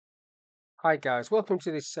Hi guys, welcome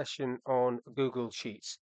to this session on Google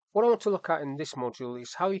Sheets. What I want to look at in this module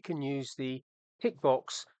is how you can use the tick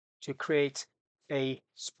box to create a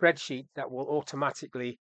spreadsheet that will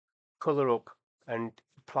automatically color up and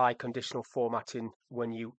apply conditional formatting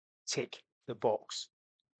when you tick the box.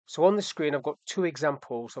 So on the screen, I've got two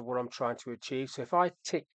examples of what I'm trying to achieve. So if I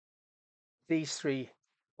tick these three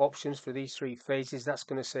options for these three phases, that's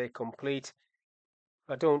going to say complete.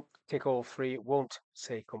 If I don't tick all three, it won't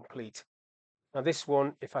say complete. Now this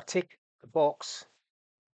one, if I tick the box,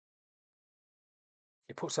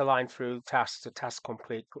 it puts a line through tasks, a task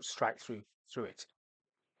complete, puts strike through it.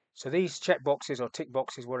 So these check boxes or tick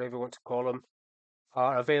boxes, whatever you want to call them,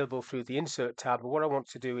 are available through the Insert tab. But what I want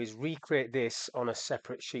to do is recreate this on a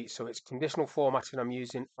separate sheet. So it's conditional formatting I'm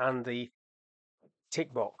using and the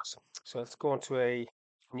tick box. So let's go onto a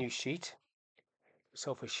new sheet,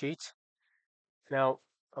 self a sheet. Now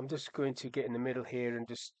I'm just going to get in the middle here and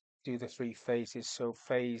just do the three phases. So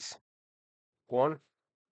phase one,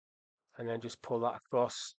 and then just pull that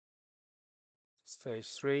across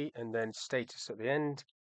phase three, and then status at the end.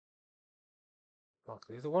 Mark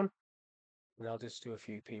the other one, and I'll just do a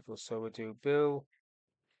few people. So we'll do Bill,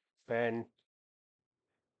 Ben,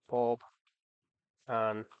 Bob,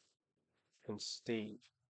 Anne, and Steve.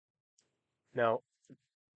 Now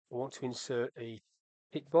I want to insert a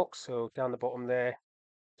tick box, so down the bottom there,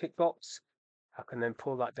 tick box. I can then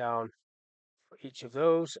pull that down for each of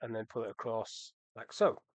those and then pull it across like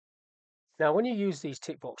so. Now when you use these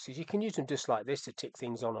tick boxes, you can use them just like this to tick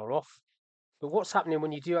things on or off. But what's happening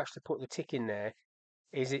when you do actually put the tick in there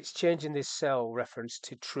is it's changing this cell reference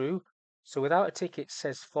to true. So without a tick, it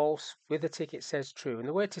says false. With a tick, it says true. And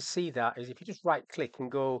the way to see that is if you just right click and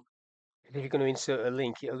go, if you're going to insert a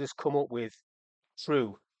link, it'll just come up with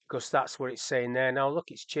true because that's what it's saying there. Now look,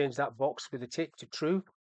 it's changed that box with the tick to true.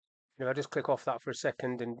 If I just click off that for a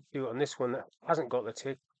second and do it on this one that hasn't got the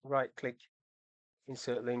tick, right click,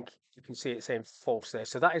 insert link, you can see it saying false there.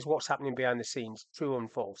 So that is what's happening behind the scenes, true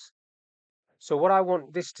and false. So what I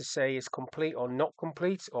want this to say is complete or not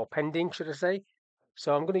complete or pending, should I say.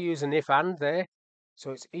 So I'm going to use an if and there. So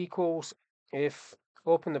it's equals if,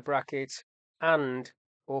 open the bracket, and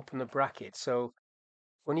open the bracket. So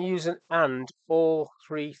when you use an and, all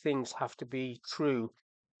three things have to be true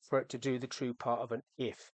for it to do the true part of an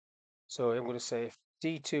if. So I'm going to say if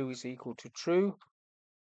D2 is equal to true,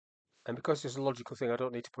 and because it's a logical thing, I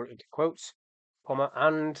don't need to put it into quotes, comma,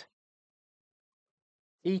 and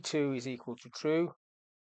E2 is equal to true,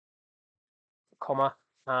 comma,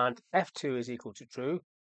 and F2 is equal to true.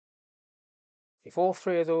 If all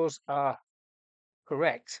three of those are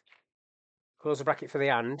correct, close the bracket for the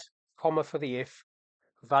and, comma for the if,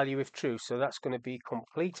 value if true. So that's going to be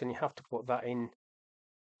complete, and you have to put that in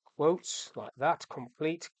quotes like that,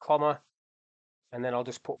 complete, comma, and then I'll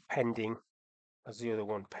just put pending as the other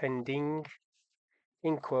one, pending,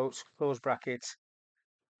 in quotes, close bracket,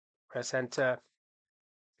 press enter,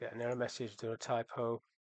 get an error message, do a typo,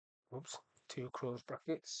 oops, two close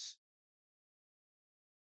brackets,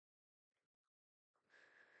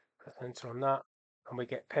 press enter on that, and we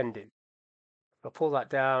get pending. I'll pull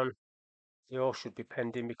that down. They all should be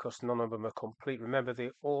pending because none of them are complete. Remember,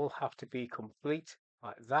 they all have to be complete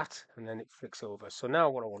like that, and then it flicks over. So now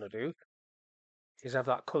what I want to do is have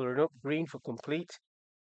that colouring up, green for complete,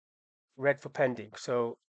 red for pending.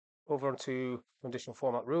 So over onto conditional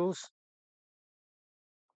format rules,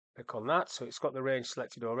 click on that. So it's got the range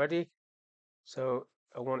selected already. So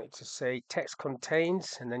I want it to say text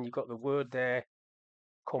contains, and then you've got the word there,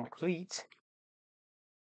 complete.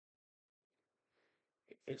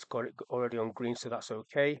 It's got it already on green, so that's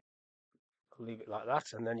okay. I'll leave it like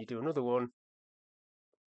that, and then you do another one,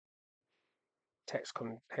 text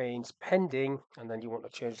contains pending, and then you want to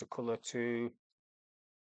change the color to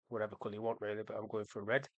whatever color you want really, but I'm going for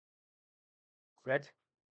red.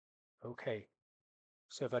 Okay,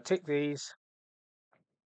 so if I tick these,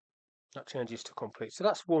 that changes to complete. So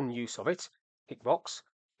that's one use of it, tick box,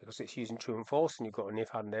 because it's using true and false, and you've got an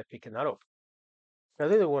if and there picking that up. Now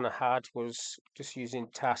the other one I had was just using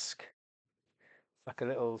task, like a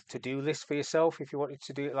little to-do list for yourself if you wanted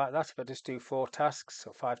to do it like that. If I just do 4 tasks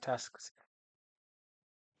or 5 tasks,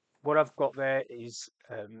 what I've got there is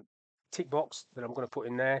tick box that I'm going to put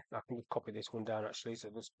in there. I can copy this one down actually, so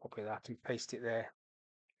just copy that and paste it there,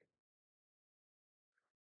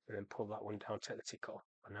 and then pull that one down, take the tick off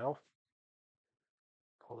for now,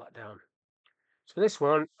 pull that down. So this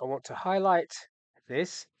one, I want to highlight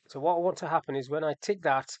this. So what I want to happen is when I tick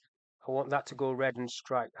that, I want that to go red and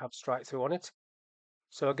have strike through on it.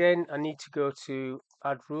 So again, I need to go to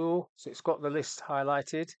add rule. So it's got the list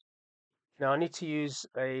highlighted. Now I need to use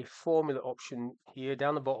a formula option here.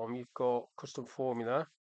 Down the bottom, you've got custom formula,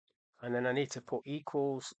 and then I need to put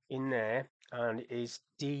equals in there, and it is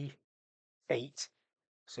D8.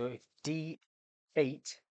 So if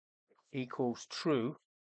D8 equals true,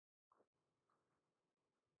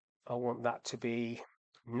 I want that to be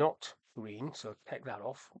not green, so take that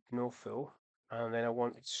off, no fill, and then I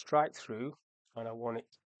want it straight through, and I want it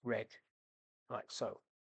red, like so.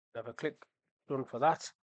 Have a click done for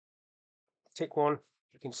that. Tick one,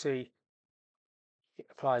 you can see it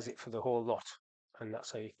applies it for the whole lot, and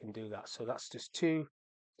that's how you can do that. So that's just two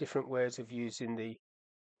different ways of using the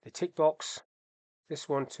tick box. This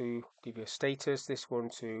one to give you a status, this one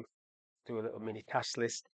to do a little mini task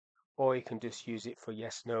list, or you can just use it for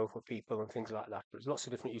yes, no for people and things like that. There's lots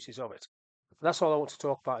of different uses of it. That's all I want to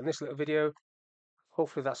talk about in this little video.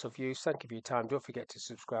 Hopefully that's of use. Thank you for your time. Don't forget to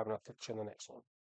subscribe, and I'll catch you on the next one.